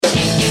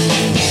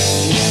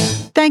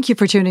Thank you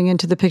for tuning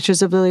into the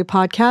Pictures of Lily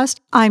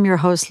podcast. I'm your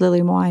host,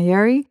 Lily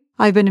Moayeri.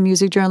 I've been a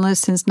music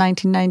journalist since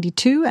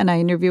 1992, and I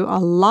interview a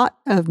lot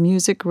of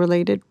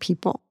music-related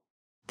people.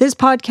 This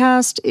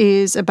podcast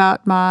is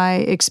about my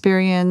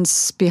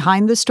experience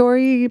behind the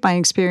story, my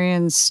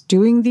experience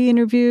doing the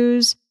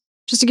interviews,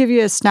 just to give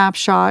you a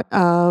snapshot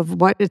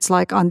of what it's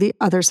like on the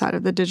other side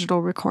of the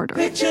digital recorder.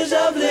 Pictures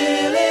of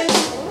Lily.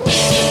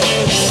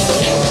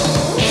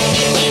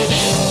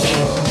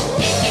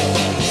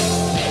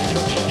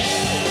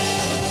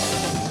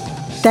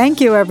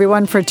 Thank you,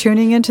 everyone, for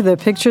tuning into the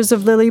Pictures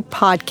of Lily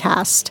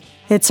podcast.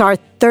 It's our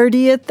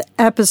 30th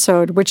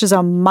episode, which is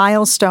a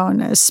milestone,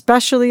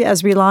 especially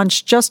as we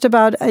launched just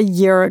about a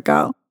year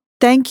ago.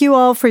 Thank you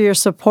all for your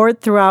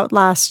support throughout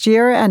last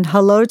year, and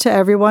hello to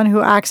everyone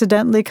who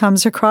accidentally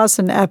comes across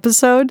an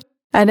episode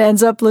and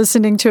ends up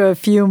listening to a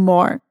few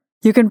more.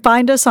 You can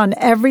find us on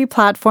every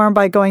platform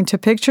by going to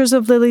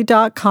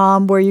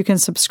picturesoflily.com, where you can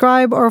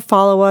subscribe or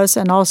follow us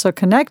and also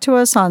connect to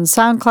us on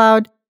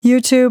SoundCloud,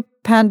 YouTube,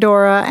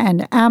 Pandora,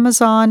 and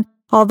Amazon,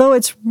 although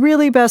it's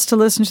really best to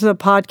listen to the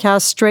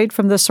podcast straight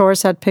from the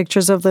source at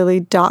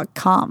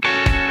picturesoflily.com.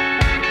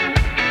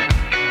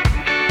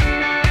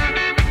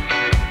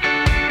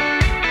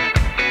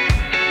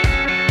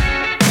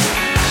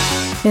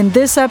 In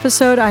this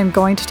episode, I'm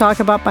going to talk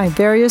about my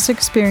various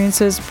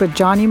experiences with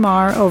Johnny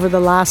Marr over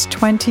the last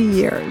 20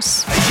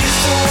 years. I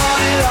used to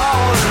want it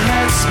all, and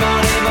that's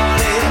money,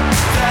 money.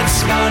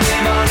 That's money,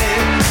 money.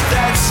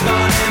 That's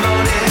money,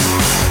 money.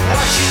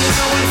 What you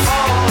doing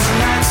for?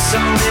 And that's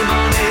only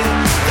money.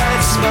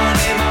 That's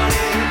money,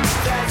 money.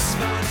 That's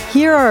money.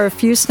 Here are a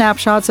few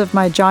snapshots of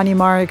my Johnny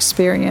Marr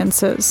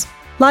experiences.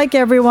 Like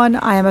everyone,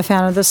 I am a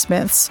fan of the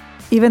Smiths,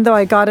 even though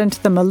I got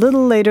into them a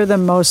little later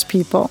than most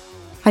people.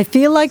 I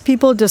feel like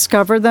people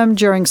discover them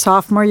during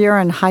sophomore year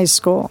in high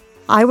school.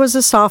 I was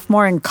a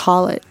sophomore in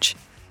college.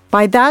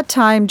 By that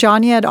time,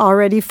 Johnny had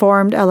already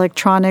formed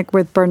Electronic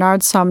with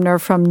Bernard Sumner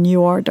from New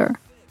Order.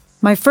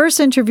 My first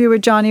interview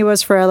with Johnny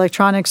was for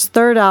Electronic's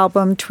third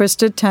album,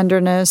 Twisted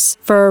Tenderness,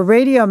 for a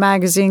radio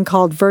magazine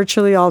called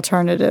Virtually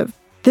Alternative.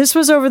 This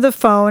was over the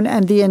phone,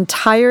 and the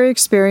entire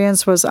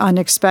experience was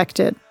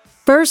unexpected.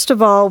 First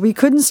of all, we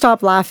couldn't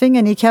stop laughing,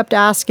 and he kept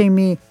asking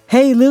me,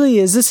 "Hey, Lily,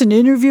 is this an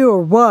interview or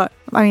what?"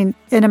 In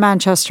a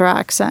Manchester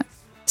accent.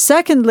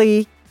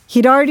 Secondly,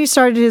 he'd already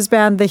started his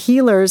band, The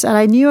Healers, and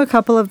I knew a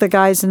couple of the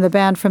guys in the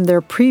band from their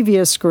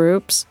previous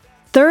groups.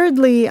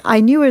 Thirdly, I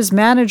knew his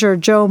manager,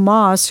 Joe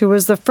Moss, who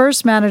was the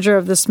first manager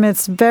of the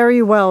Smiths,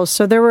 very well,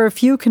 so there were a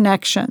few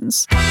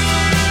connections.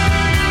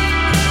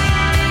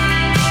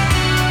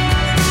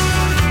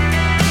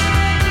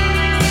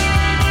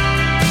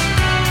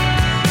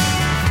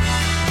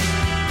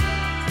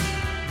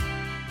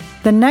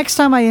 The next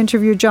time I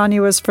interviewed Johnny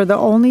was for the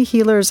only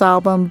Healers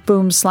album,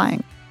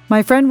 Boomslang.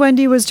 My friend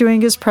Wendy was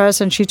doing his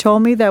press, and she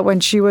told me that when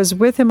she was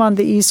with him on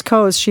the East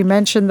Coast, she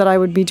mentioned that I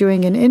would be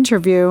doing an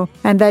interview,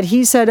 and that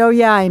he said, "Oh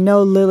yeah, I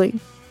know Lily."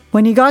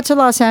 When he got to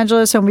Los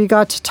Angeles and we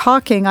got to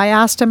talking, I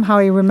asked him how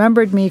he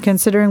remembered me,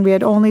 considering we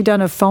had only done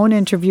a phone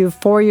interview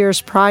 4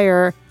 years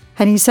prior,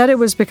 and he said it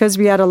was because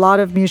we had a lot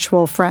of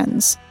mutual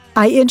friends.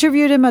 I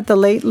interviewed him at the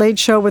Late Late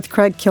Show with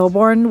Craig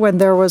Kilborn when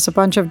there was a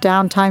bunch of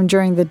downtime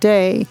during the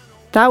day.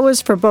 That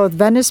was for both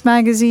Venice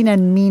Magazine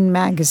and Mean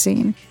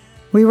Magazine.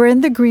 We were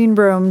in the green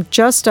room,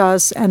 just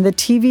us, and the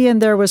TV in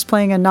there was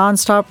playing a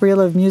nonstop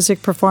reel of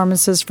music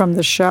performances from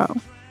the show.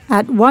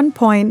 At one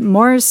point,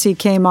 Morrissey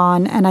came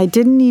on, and I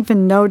didn't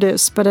even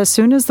notice, but as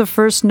soon as the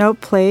first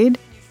note played,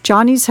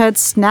 Johnny's head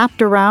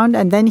snapped around,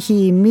 and then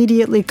he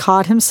immediately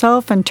caught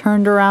himself and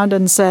turned around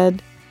and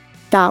said,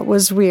 "That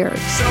was weird."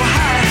 So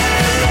hi,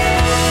 hello.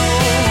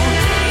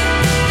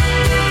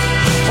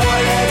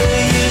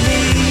 Whatever you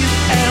need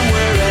and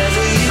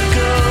wherever you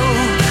go,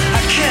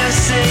 I can't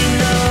say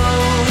no.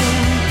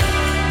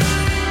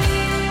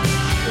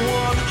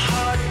 One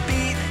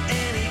heartbeat,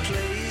 any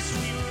place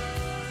we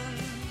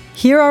run.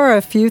 Here are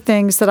a few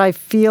things that I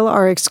feel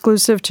are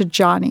exclusive to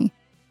Johnny.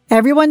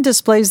 Everyone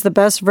displays the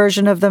best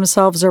version of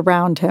themselves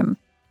around him.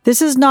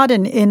 This is not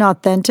an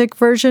inauthentic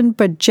version,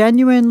 but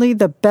genuinely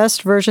the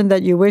best version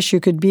that you wish you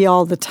could be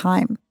all the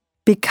time.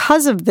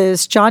 Because of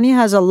this, Johnny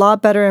has a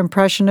lot better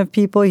impression of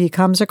people he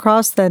comes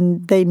across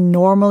than they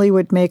normally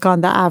would make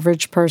on the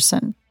average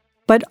person.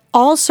 But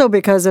also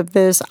because of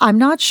this, I'm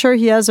not sure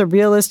he has a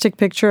realistic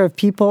picture of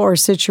people or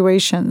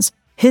situations.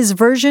 His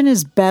version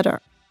is better.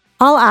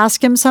 I'll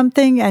ask him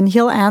something and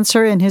he'll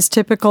answer in his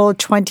typical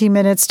 20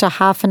 minutes to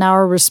half an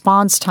hour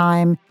response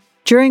time,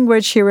 during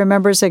which he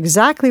remembers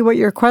exactly what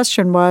your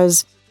question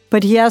was,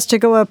 but he has to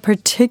go a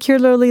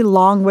particularly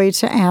long way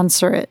to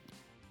answer it.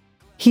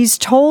 He's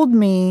told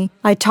me,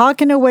 "I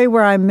talk in a way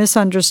where I'm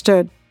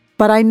misunderstood,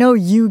 but I know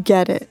you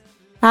get it."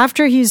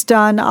 After he's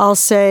done, I'll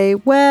say,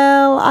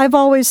 "Well, I've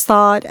always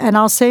thought," and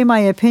I'll say my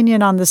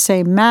opinion on the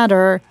same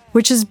matter,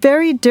 which is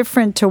very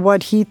different to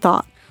what he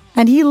thought.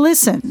 And he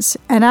listens,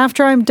 and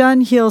after I'm done,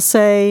 he'll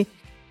say,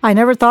 "I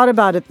never thought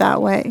about it that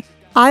way."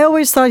 I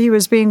always thought he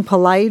was being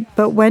polite,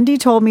 but Wendy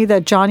told me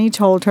that Johnny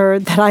told her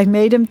that I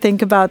made him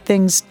think about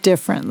things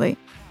differently.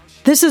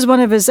 This is one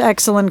of his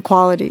excellent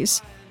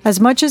qualities. As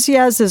much as he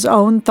has his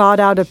own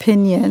thought-out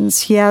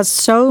opinions, he has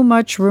so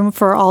much room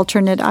for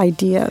alternate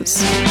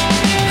ideas.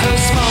 Her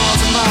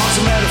smile's a miles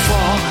of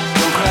metaphor.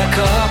 Don't crack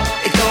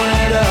up, it don't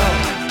add up.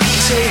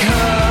 Take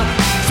her,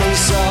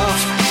 face off,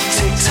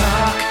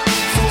 tick-tock,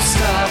 full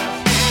stop.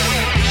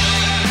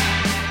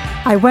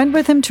 I went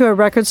with him to a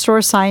record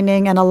store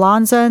signing, and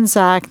Alonza and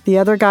Zach, the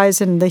other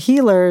guys in the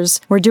Healers,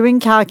 were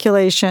doing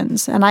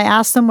calculations, and I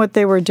asked them what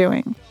they were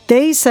doing.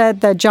 They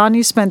said that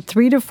Johnny spent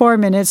 3 to 4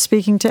 minutes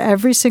speaking to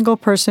every single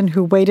person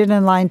who waited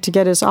in line to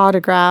get his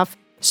autograph,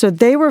 so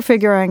they were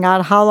figuring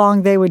out how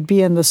long they would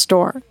be in the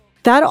store.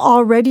 That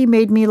already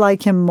made me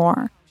like him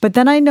more. But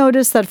then I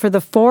noticed that for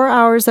the 4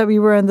 hours that we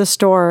were in the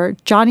store,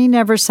 Johnny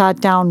never sat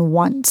down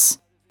once.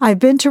 I've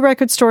been to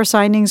record store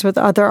signings with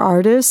other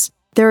artists.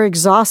 They're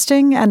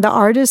exhausting, and the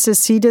artist is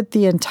seated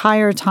the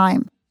entire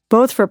time,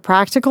 both for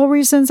practical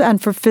reasons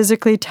and for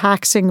physically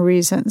taxing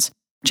reasons.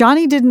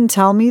 Johnny didn't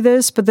tell me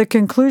this, but the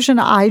conclusion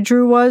I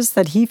drew was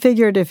that he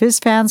figured if his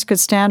fans could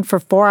stand for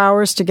 4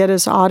 hours to get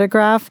his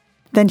autograph,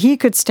 then he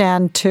could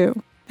stand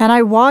too. And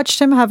I watched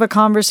him have a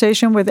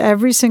conversation with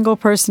every single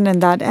person in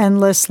that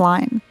endless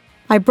line.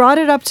 I brought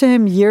it up to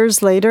him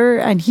years later,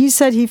 and he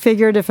said he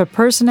figured if a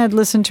person had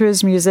listened to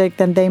his music,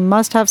 then they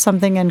must have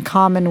something in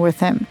common with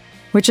him,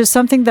 which is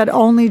something that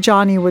only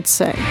Johnny would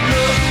say.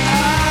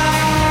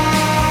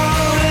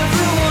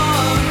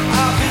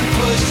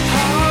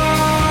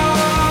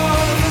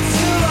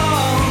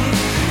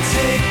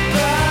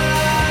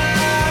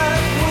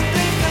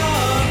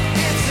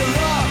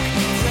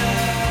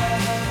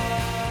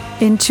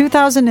 In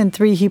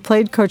 2003, he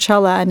played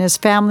Coachella and his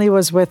family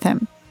was with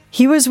him.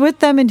 He was with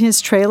them in his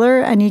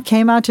trailer and he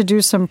came out to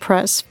do some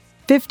press.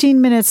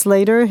 15 minutes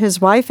later, his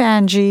wife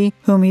Angie,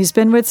 whom he's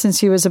been with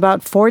since he was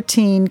about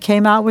 14,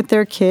 came out with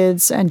their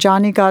kids, and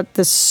Johnny got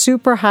this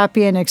super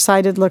happy and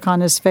excited look on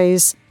his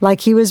face,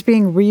 like he was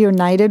being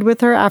reunited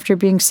with her after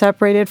being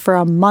separated for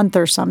a month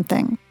or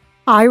something.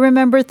 I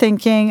remember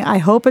thinking, I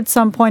hope at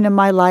some point in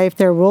my life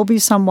there will be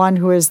someone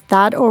who is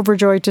that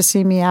overjoyed to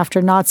see me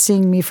after not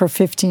seeing me for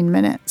 15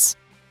 minutes.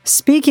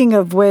 Speaking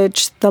of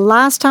which, the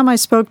last time I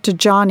spoke to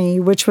Johnny,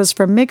 which was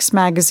for Mix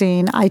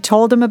Magazine, I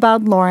told him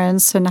about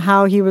Lawrence and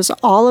how he was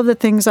all of the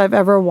things I've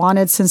ever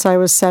wanted since I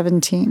was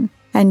 17.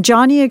 And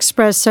Johnny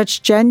expressed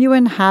such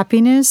genuine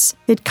happiness,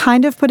 it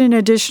kind of put an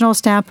additional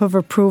stamp of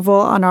approval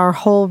on our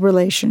whole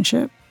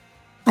relationship.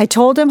 I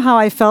told him how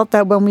I felt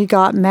that when we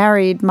got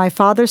married, my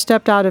father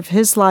stepped out of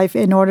his life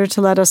in order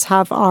to let us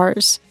have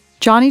ours.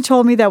 Johnny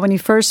told me that when he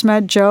first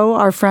met Joe,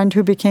 our friend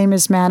who became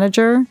his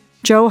manager,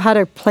 Joe had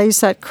a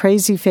place at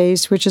Crazy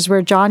Face, which is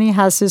where Johnny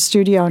has his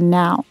studio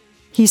now.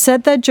 He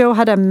said that Joe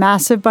had a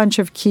massive bunch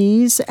of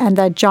keys and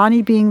that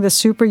Johnny, being the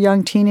super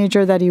young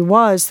teenager that he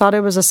was, thought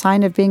it was a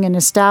sign of being an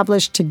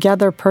established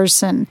together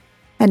person,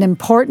 an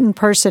important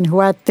person who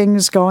had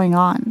things going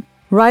on.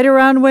 Right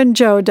around when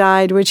Joe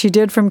died, which he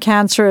did from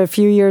cancer a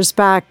few years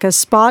back, a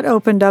spot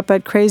opened up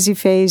at Crazy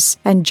Face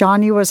and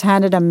Johnny was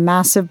handed a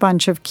massive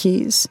bunch of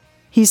keys.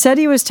 He said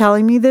he was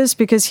telling me this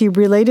because he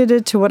related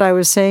it to what I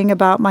was saying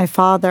about my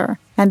father,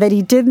 and that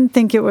he didn't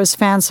think it was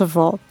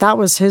fanciful, that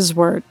was his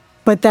word,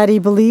 but that he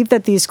believed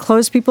that these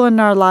close people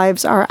in our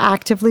lives are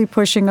actively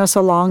pushing us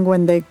along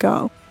when they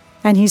go.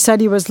 And he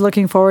said he was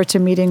looking forward to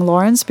meeting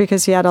Lawrence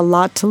because he had a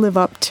lot to live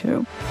up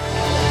to.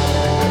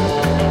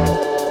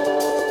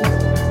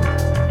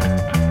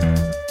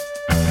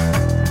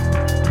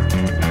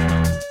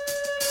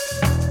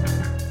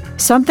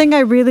 Something I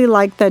really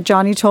liked that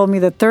Johnny told me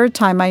the third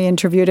time I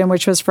interviewed him,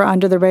 which was for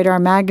Under the Radar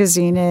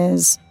magazine,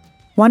 is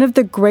one of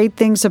the great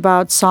things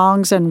about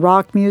songs and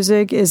rock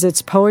music is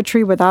its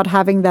poetry without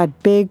having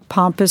that big,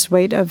 pompous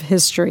weight of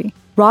history.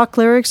 Rock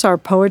lyrics are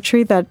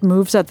poetry that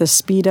moves at the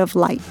speed of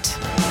light.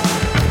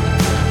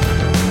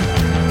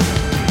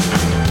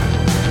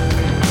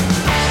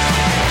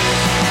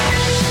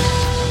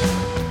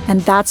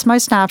 And that's my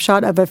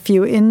snapshot of a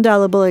few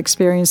indelible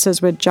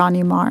experiences with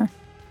Johnny Marr.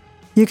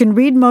 You can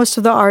read most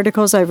of the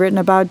articles I've written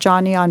about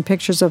Johnny on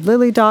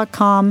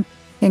picturesoflily.com,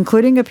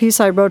 including a piece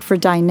I wrote for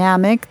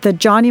Dynamic, the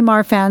Johnny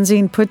Marr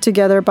fanzine put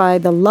together by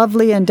the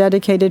lovely and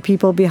dedicated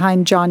people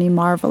behind Johnny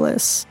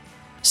Marvelous.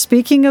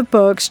 Speaking of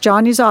books,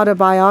 Johnny's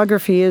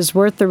autobiography is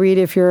worth the read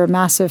if you're a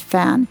massive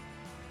fan.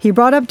 He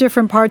brought up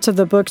different parts of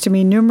the book to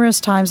me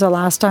numerous times the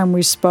last time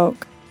we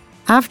spoke.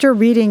 After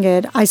reading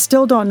it, I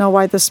still don't know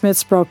why the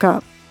Smiths broke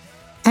up.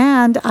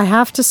 And I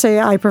have to say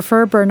I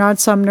prefer Bernard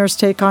Sumner's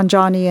take on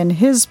Johnny in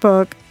his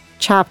book,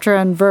 Chapter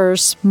and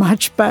Verse,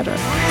 much better.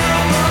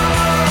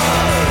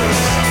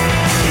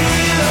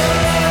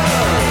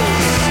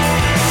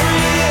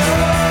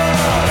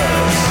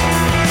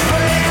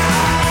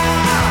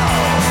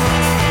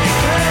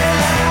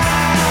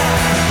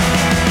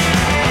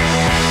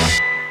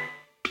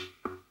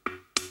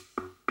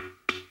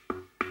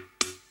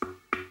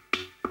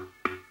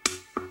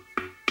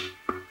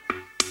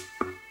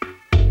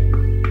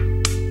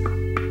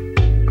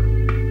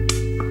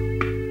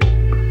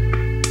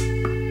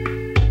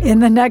 In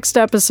the next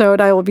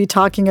episode, I will be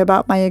talking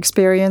about my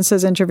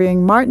experiences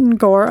interviewing Martin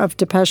Gore of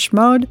Depeche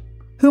Mode,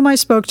 whom I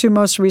spoke to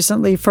most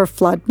recently for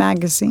Flood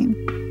magazine.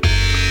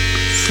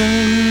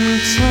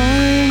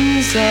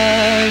 Sometimes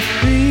I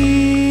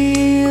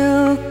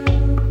feel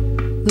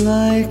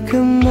like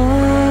a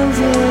motherless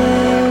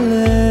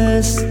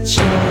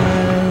child.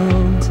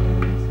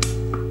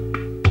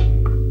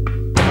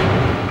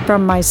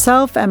 From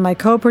myself and my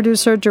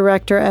co-producer,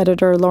 director,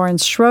 editor,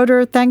 Lawrence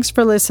Schroeder, thanks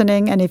for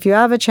listening. And if you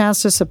have a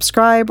chance to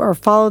subscribe or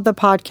follow the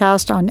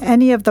podcast on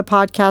any of the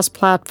podcast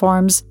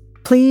platforms,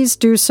 please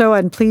do so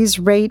and please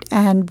rate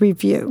and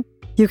review.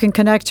 You can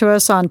connect to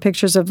us on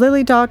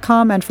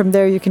picturesoflily.com, and from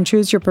there you can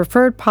choose your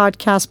preferred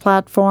podcast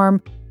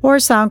platform, or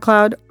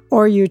SoundCloud,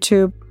 or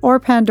YouTube, or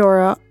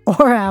Pandora,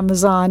 or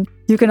Amazon.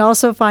 You can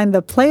also find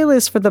the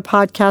playlist for the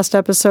podcast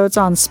episodes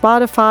on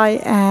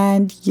Spotify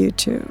and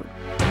YouTube.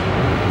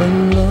 A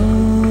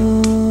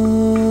long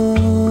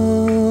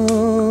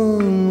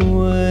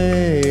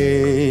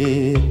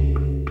way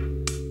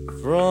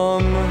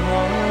from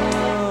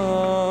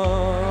home.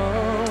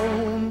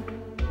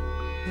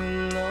 A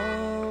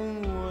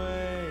long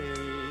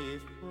way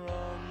from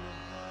home.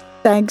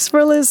 Thanks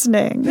for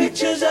listening.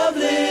 Pictures of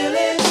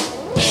Lily.